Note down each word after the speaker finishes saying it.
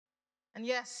And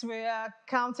yes, we are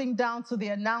counting down to the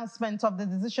announcement of the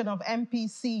decision of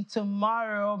MPC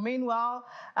tomorrow. Meanwhile,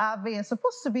 they are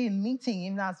supposed to be in meeting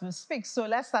even as we speak. So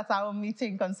let's start our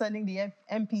meeting concerning the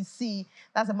MPC.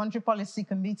 That's a Monetary Policy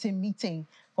Committee meeting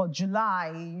for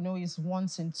July. It's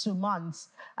once in 2 months.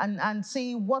 And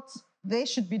see what they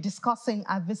should be discussing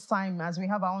at this time as we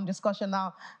have our own discussion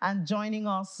now. And joining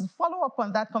us, follow up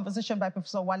on that conversation by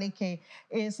Professor Waleke,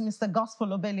 is Mr. Gospel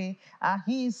Obele.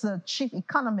 He's a chief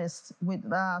economist with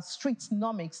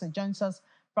Streetnomics and joins us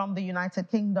from the United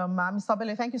Kingdom. Mr.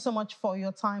 Obele, thank you so much for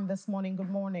your time this morning. Good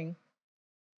morning.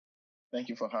 Thank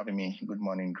you for having me. Good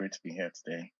morning. Great to be here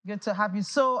today. Good to have you.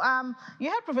 So you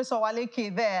had Professor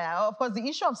Waleke there. Of course, the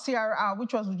issue of CRR,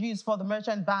 which was reduced for the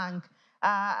merchant bank,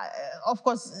 of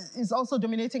course, is also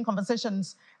dominating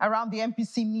conversations around the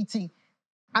MPC meeting.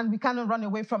 And we cannot run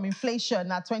away from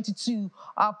inflation at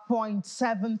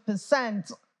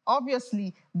 22.7%.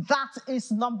 Obviously, that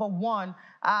is number one.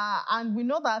 And we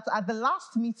know that at the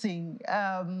last meeting,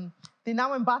 the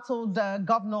now embattled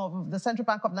governor of the Central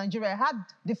Bank of Nigeria had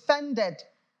defended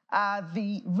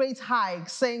the rate hike,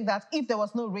 saying that if there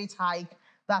was no rate hike,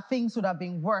 that things would have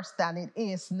been worse than it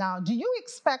is now. Do you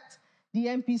expect the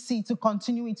MPC to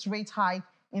continue its rate hike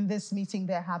in this meeting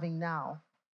they're having now?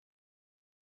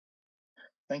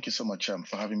 Thank you so much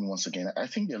for having me once again. I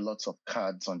think there are lots of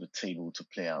cards on the table to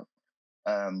play out.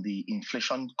 The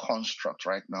inflation construct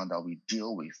right now that we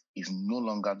deal with is no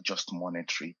longer just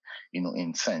monetary,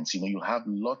 in sense. You have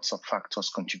lots of factors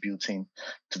contributing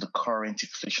to the current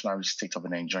inflationary state of the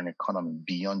Nigerian economy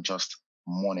beyond just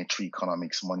monetary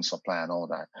economics, money supply, and all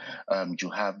that. You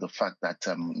have the fact that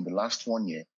in the last 1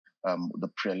 year, the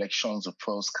pre-elections, the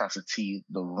fuel scarcity,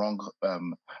 the wrong,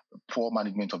 poor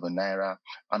management of the naira,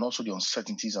 and also the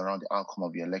uncertainties around the outcome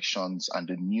of the elections and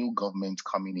the new government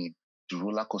coming in, the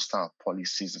roller coaster of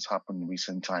policies that happened in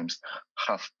recent times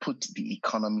have put the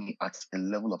economy at a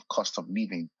level of cost of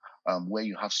living where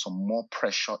you have some more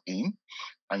pressure in,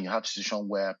 and you have a situation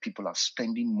where people are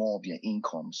spending more of their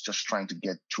incomes just trying to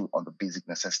get through on the basic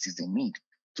necessities they need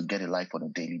to get a life on a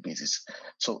daily basis.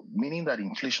 So meaning that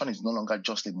inflation is no longer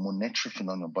just a monetary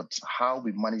phenomenon, but how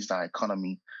we manage our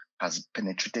economy has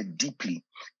penetrated deeply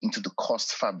into the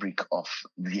cost fabric of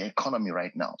the economy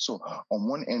right now. So on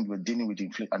one end, we're dealing with an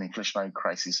inflationary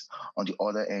crisis. On the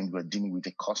other end, we're dealing with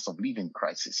a cost of living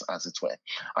crisis, as it were.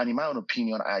 And in my own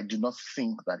opinion, I do not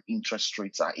think that interest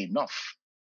rates are enough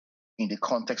in the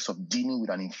context of dealing with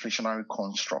an inflationary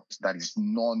construct that is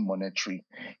non-monetary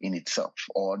in itself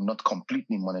or not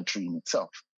completely monetary in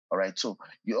itself. All right. So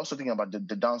you're also thinking about the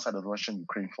downside of the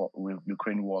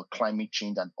Russian-Ukraine war, climate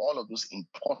change, and all of those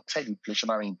imported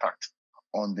inflationary impact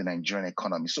on the Nigerian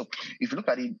economy. So if you look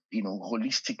at it,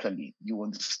 holistically, you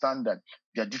understand that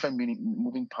there are different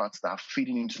moving parts that are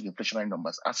feeding into the inflationary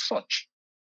numbers. As such,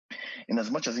 in as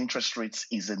much as interest rates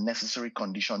is a necessary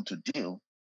condition to deal,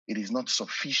 it is not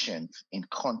sufficient in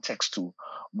context to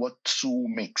what tool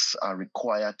makes are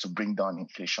required to bring down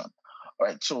inflation. All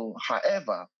right. So,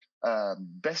 however,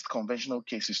 best conventional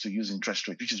case is to use interest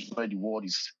rate, which is where the world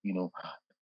is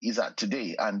at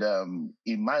today. And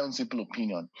in my own simple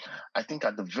opinion, I think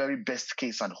at the very best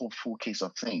case and hopeful case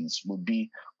of things would be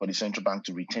for the central bank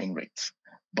to retain rates.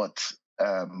 But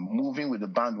moving with the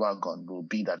bandwagon will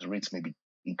be that the rates may be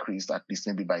increased at least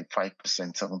maybe by 5%,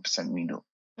 7% window.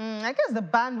 I guess the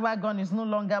bandwagon is no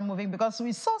longer moving because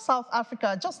we saw South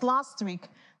Africa just last week.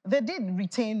 They did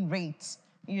retain rates,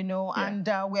 and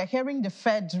we're hearing the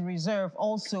Fed Reserve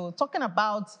also talking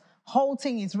about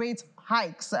halting its rate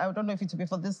hikes. I don't know if it will be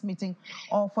for this meeting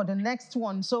or for the next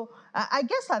one. So I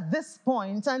guess at this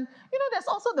point, and there's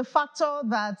also the factor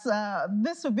that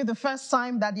this will be the first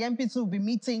time that the MPC will be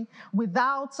meeting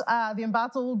without the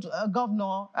embattled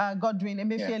governor, Godwin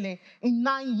Emefiele, in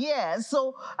 9 years.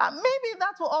 So maybe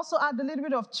that will also add a little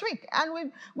bit of tweak.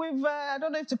 And we've I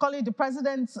don't know if to call it the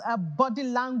president's body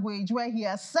language, where he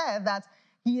has said that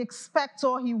he expects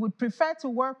or he would prefer to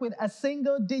work with a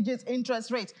single-digit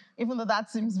interest rate, even though that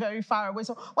seems very far away.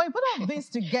 So when you put all this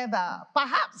together,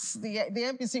 perhaps the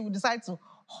MPC would decide to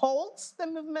halt the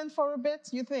movement for a bit,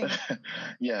 you think?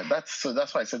 Yeah, that's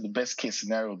why I said the best case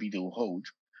scenario will be they will hold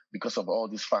because of all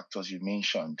these factors you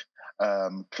mentioned.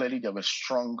 Clearly, there were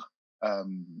strong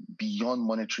beyond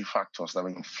monetary factors that were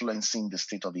influencing the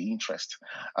state of the interest.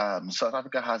 South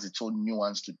Africa has its own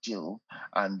nuance to deal,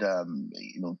 and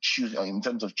choose in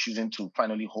terms of choosing to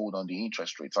finally hold on the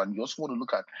interest rates. And you also want to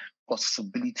look at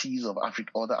possibilities of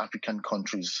other African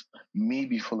countries may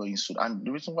be following suit. And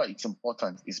the reason why it's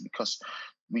important is because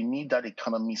we need that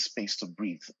economy space to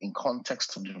breathe in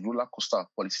context of the roller coaster of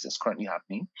policies that's currently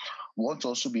happening. We want to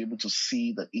also be able to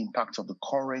see the impact of the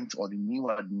current or the new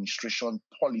administration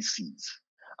policies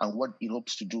and what it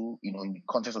hopes to do, in the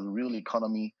context of the real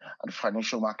economy and the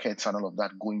financial markets and all of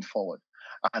that going forward.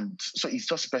 And so it's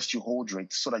just best you hold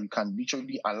rates so that you can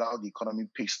literally allow the economy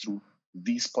pace through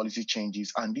these policy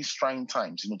changes and these trying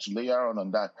times, to layer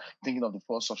on that, thinking of the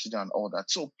fuel subsidy and all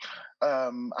that. So,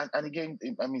 and again,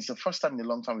 I mean, it's the first time in a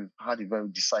long time we've had a very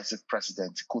decisive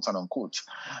president, quote and unquote.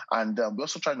 And we're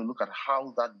also trying to look at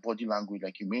how that body language,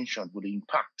 like you mentioned, will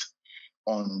impact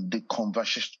on the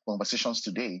conversations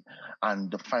today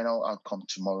and the final outcome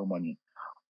tomorrow morning.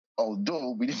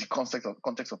 Although within the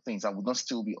context of things, I would not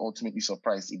still be ultimately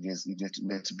surprised if there's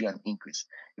to be an increase.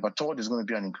 If I thought there's going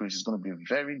to be an increase, it's going to be a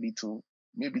very little,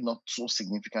 maybe not so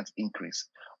significant increase,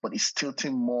 but it's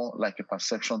tilting more like a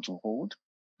perception to hold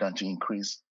than to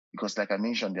increase. Because like I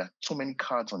mentioned, there are too many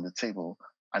cards on the table,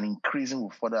 and increasing will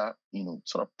further,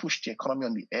 sort of push the economy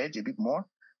on the edge a bit more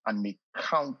and may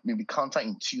be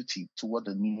counterintuitive to what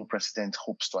the new president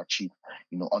hopes to achieve,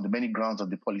 on the many grounds of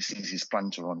the policies he's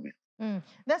planning to run with.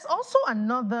 There's also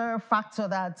another factor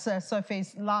that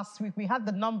surfaced last week. We had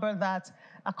the number that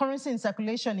currency in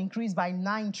circulation increased by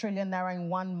 9 trillion naira in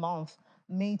 1 month,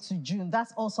 May to June.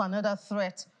 That's also another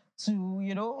threat to,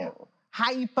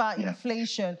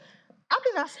 hyperinflation.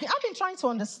 I've been trying to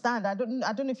understand. I don't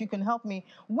know if you can help me.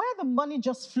 Where the money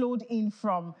just flowed in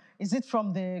from? Is it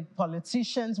from the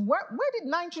politicians? Where did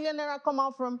 9 trillion naira come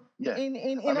out from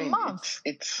in a month?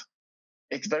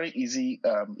 It's very easy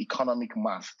economic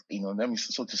math, let me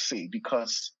so to say,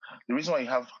 because the reason why you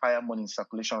have higher money in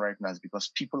circulation right now is because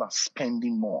people are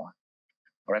spending more.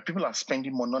 All right, people are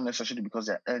spending more, not necessarily because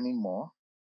they're earning more,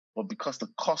 but because the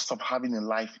cost of having a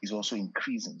life is also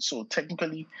increasing. So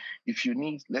technically, if you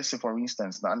need, let's say for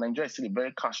instance, now Nigeria is still a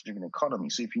very cash-driven economy.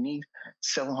 So if you need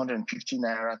 750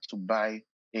 naira to buy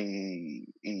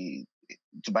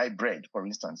to buy bread, for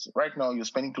instance, right now you're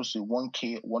spending close to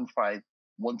 1K, 1.5,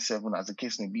 1.7, as the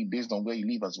case may be, based on where you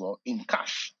live as well, in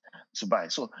cash to buy.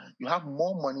 So you have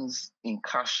more monies in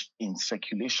cash in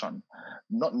circulation,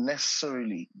 not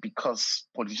necessarily because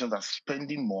politicians are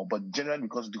spending more, but generally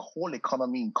because the whole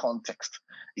economy in context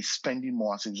is spending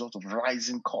more as a result of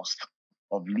rising cost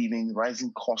of living,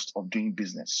 rising cost of doing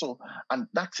business. So, and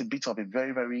that's a bit of a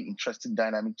very, very interesting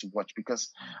dynamic to watch,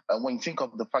 because when you think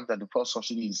of the fact that the fuel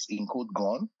subsidy is in quote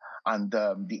gone, and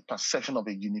the perception of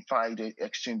a unified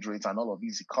exchange rate and all of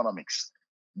these economics,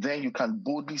 then you can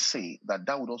boldly say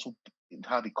that would also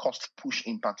have a cost push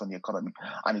impact on the economy.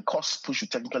 And a cost push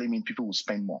would technically mean people will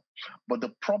spend more. But the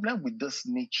problem with this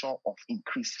nature of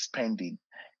increased spending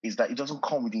is that it doesn't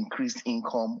come with increased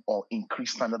income or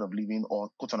increased standard of living or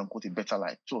quote unquote a better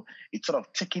life. So it's sort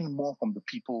of taking more from the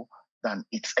people than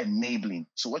it's enabling.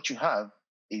 So what you have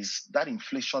is that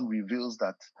inflation reveals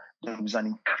that there is an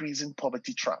increasing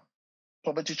poverty trap.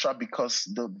 Poverty trap because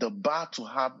the bar to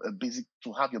have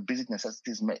your basic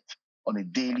necessities met on a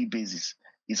daily basis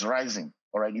is rising.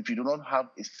 All right. If you do not have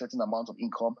a certain amount of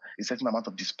income, a certain amount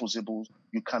of disposables,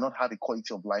 you cannot have a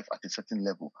quality of life at a certain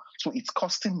level. So it's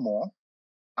costing more,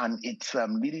 and it's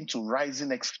leading to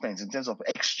rising expense in terms of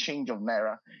exchange of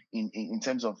naira in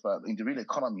terms of in the real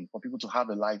economy for people to have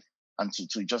a life and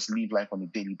to just live life on a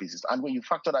daily basis. And when you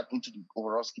factor that into the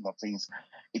overall scheme of things,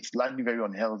 it's likely very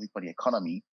unhealthy for the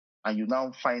economy. And you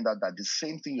now find out that the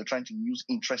same thing you're trying to use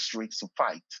interest rates to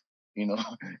fight,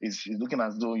 is looking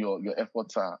as though your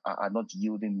efforts are not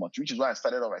yielding much, which is why I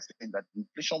started off by saying that the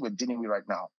inflation we're dealing with right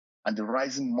now and the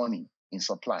rising money in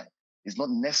supply is not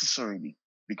necessarily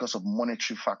because of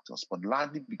monetary factors, but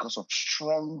largely because of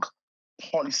strong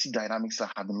policy dynamics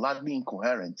that have been largely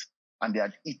incoherent, and they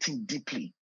are eating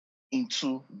deeply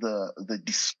into the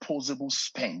disposable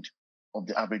spend of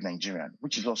the average Nigerian,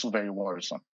 which is also very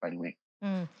worrisome, by the way.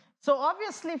 So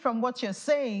obviously, from what you're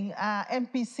saying,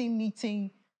 MPC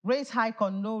meeting, rate hike or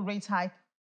no rate hike,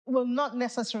 will not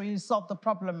necessarily solve the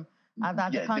problem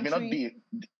that the country...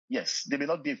 There may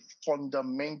not be a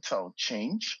fundamental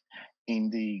change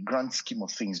in the grand scheme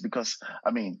of things, because,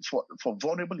 I mean, for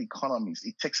vulnerable economies,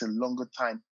 it takes a longer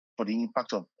time for the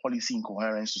impact of policy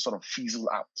incoherence to sort of fizzle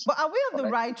out. But are we on the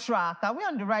right track? Are we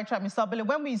on the right track, Mr. Obele?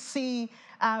 When we see,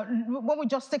 when we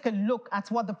just take a look at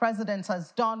what the president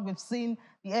has done, we've seen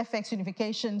the FX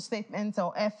unification statement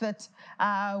or effort.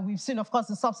 We've seen, of course,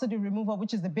 the subsidy removal,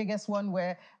 which is the biggest one,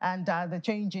 and the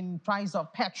change in price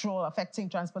of petrol affecting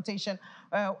transportation,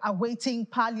 awaiting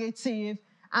palliative.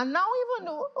 And now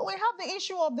even we have the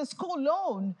issue of the school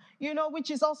loan, which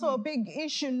is also a big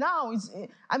issue now.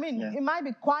 It might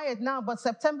be quiet now, but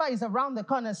September is around the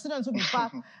corner. Students will be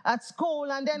back at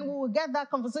school, and then we will get that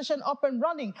conversation up and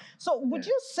running. So would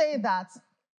you say that,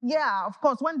 yeah, of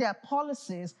course, when there are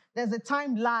policies, there's a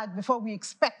time lag before we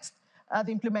expect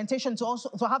the implementation to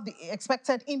have the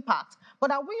expected impact.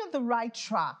 But are we on the right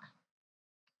track?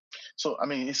 So,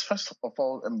 it's first of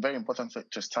all very important to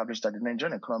establish that the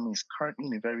Nigerian economy is currently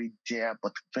in a very dear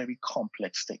but very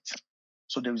complex state.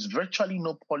 So there is virtually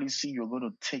no policy you're going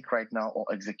to take right now or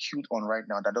execute on right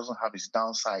now that doesn't have its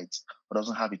downsides or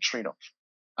doesn't have a trade-off.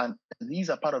 And these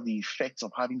are part of the effects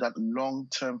of having that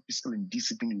long-term fiscal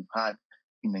indiscipline we've had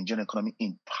in the Nigerian economy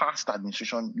in past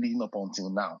administration leading up until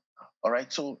now. All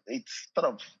right, so it's sort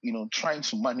of trying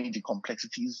to manage the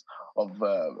complexities of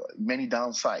many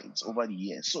downsides over the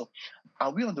years. So,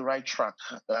 are we on the right track?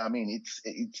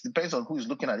 It depends on who is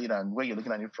looking at it and where you're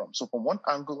looking at it from. So, from one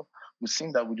angle, we've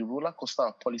seen that with the roller coaster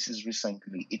of policies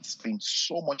recently, it's been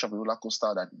so much of a roller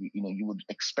coaster that you would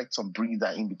expect some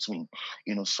breather in between,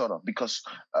 sort of, because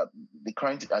the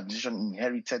current administration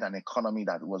inherited an economy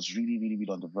that was really, really,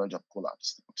 really on the verge of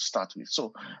collapse to start with.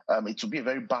 So, it would be a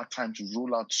very bad time to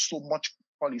roll out so much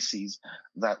policies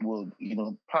that will,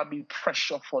 probably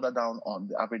pressure further down on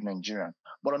the average Nigerian.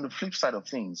 But on the flip side of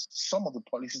things, some of the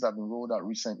policies that have been rolled out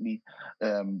recently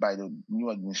by the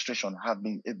new administration have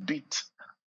been a bit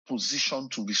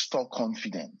positioned to restore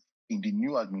confidence in the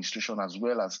new administration as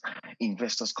well as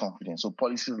investors' confidence. So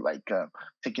policies like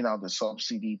taking out the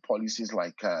subsidy, policies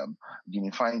like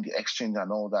unifying the exchange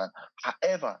and all that.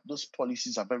 However, those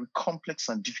policies are very complex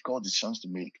and difficult decisions to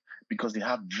make because they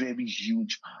have very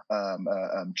huge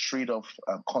trade-off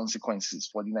consequences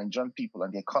for the Nigerian people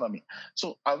and the economy.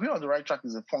 So are we on the right track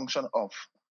is a function of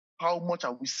how much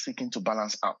are we seeking to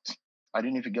balance out? I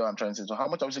don't know if you get what I'm trying to say. So how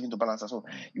much are we seeking to balance out? So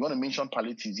you want to mention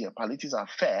palliatives here. Palliatives are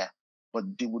fair, but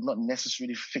they would not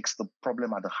necessarily fix the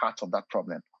problem at the heart of that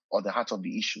problem or the heart of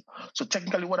the issue. So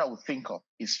technically what I would think of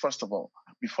is, first of all,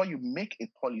 before you make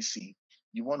a policy,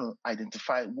 you want to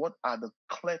identify what are the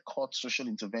clear-cut social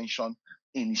intervention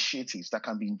initiatives that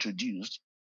can be introduced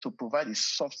to provide a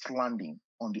soft landing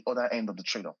on the other end of the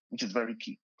trade-off, which is very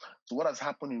key. So what has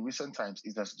happened in recent times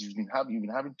is that you've been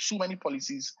having too many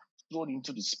policies thrown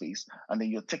into the space, and then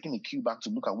you're taking a cue back to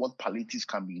look at what palliatives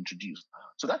can be introduced.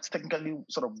 So that's technically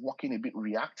sort of working a bit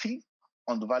reactive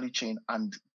on the value chain,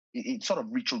 and it's sort of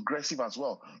retrogressive as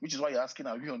well, which is why you're asking,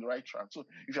 are we on the right track? So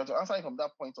if you have to answer it from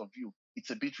that point of view, it's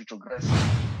a bit retrogressive.